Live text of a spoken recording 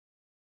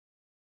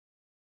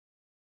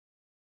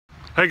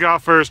Hey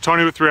golfers,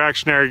 Tony with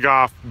Reactionary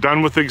Golf.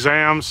 Done with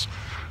exams.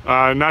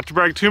 Not to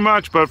brag too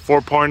much, but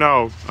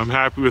 4.0. I'm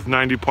happy with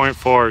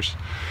 90.4s.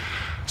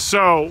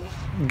 So,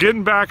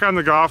 getting back on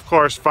the golf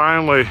course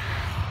finally.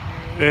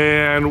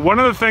 And one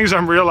of the things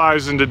I'm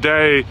realizing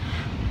today,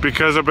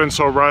 because I've been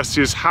so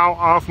rusty, is how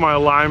off my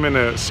alignment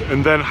is,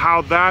 and then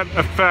how that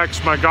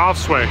affects my golf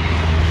swing.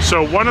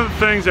 So one of the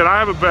things that I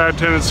have a bad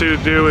tendency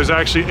to do is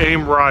actually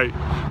aim right.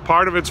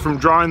 Part of it's from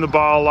drawing the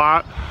ball a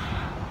lot.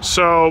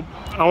 So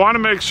I want to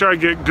make sure I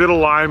get good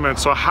alignment.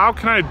 So how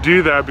can I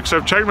do that? Because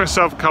I've checked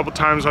myself a couple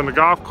times on the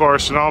golf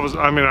course, and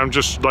I'm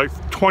just like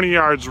 20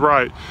 yards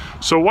right.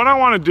 So what I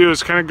want to do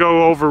is kind of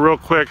go over real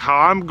quick how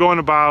I'm going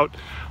about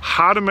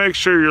how to make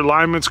sure your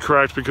alignment's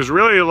correct, because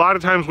really a lot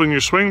of times when your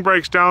swing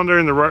breaks down there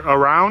in the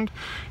around,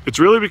 it's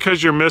really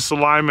because you're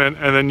misalignment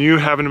and then you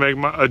having to make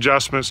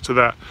adjustments to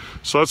that.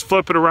 So let's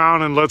flip it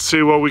around and let's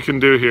see what we can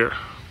do here.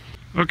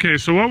 Okay,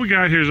 so what we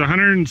got here is a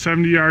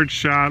 170-yard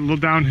shot, a little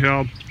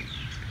downhill.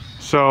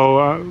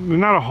 So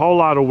not a whole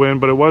lot of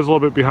wind, but it was a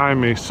little bit behind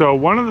me. So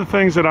one of the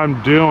things that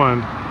I'm doing,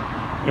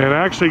 and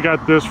I actually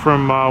got this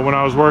from when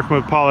I was working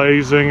with Paul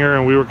Azinger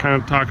and we were kind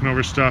of talking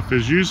over stuff,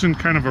 is using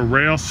kind of a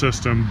rail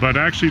system, but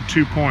actually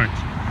 2 points.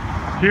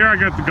 Here I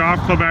got the golf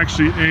club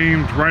actually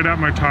aimed right at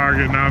my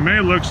target. Now it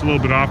may look a little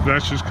bit off, but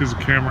that's just because of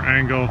camera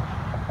angle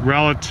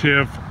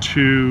relative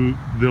to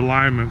the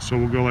alignment, so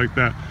we'll go like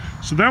that.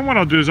 So then what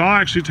I'll do is I'll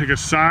actually take a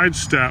side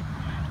step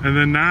and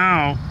then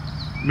now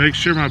make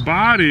sure my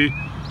body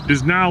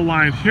is now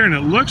lined here, and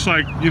it looks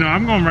like, you know,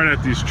 I'm going right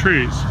at these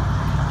trees.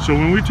 So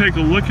when we take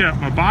a look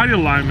at my body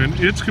alignment,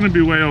 it's going to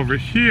be way over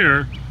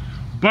here,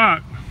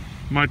 but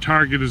my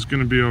target is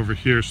going to be over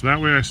here. So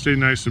that way I stay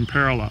nice and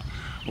parallel.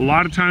 A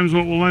lot of times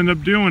what we'll end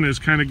up doing is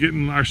kind of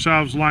getting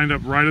ourselves lined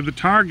up right at the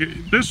target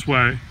this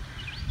way,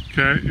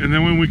 okay? And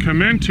then when we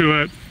come into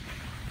it,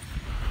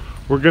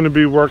 we're going to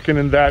be working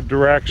in that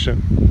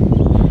direction.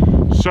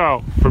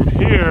 So from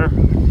here,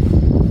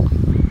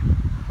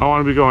 I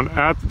want to be going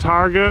at the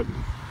target,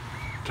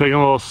 taking a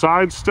little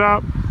side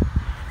step,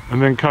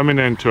 and then coming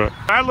into it.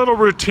 That little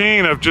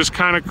routine of just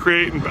kind of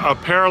creating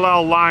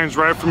parallel lines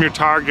right from your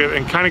target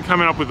and kind of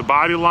coming up with the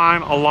body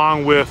line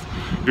along with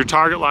your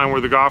target line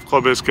where the golf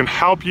club is can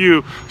help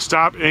you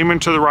stop aiming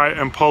to the right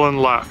and pulling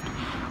left.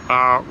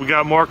 We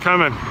got more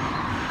coming.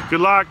 Good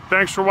luck.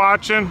 Thanks for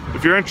watching.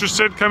 If you're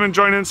interested, come and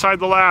join Inside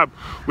the Lab.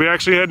 We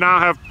actually now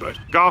have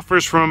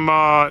golfers from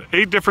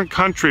 8 different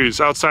countries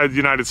outside the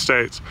United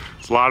States.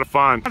 It's a lot of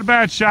fun. Not a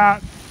bad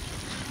shot.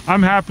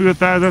 I'm happy with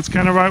that. That's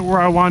kind of right where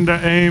I wanted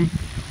to aim,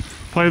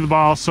 play the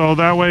ball. So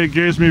that way it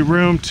gives me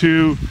room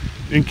to,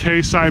 in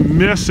case I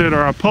miss it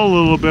or I pull a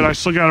little bit, I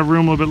still got a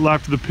room a little bit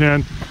left of the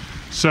pin.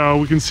 So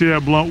we can see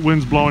that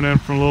wind's blowing in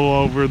from a little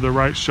over the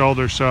right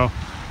shoulder. So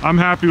I'm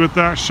happy with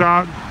that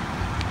shot.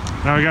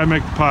 Now we got to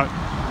make the putt.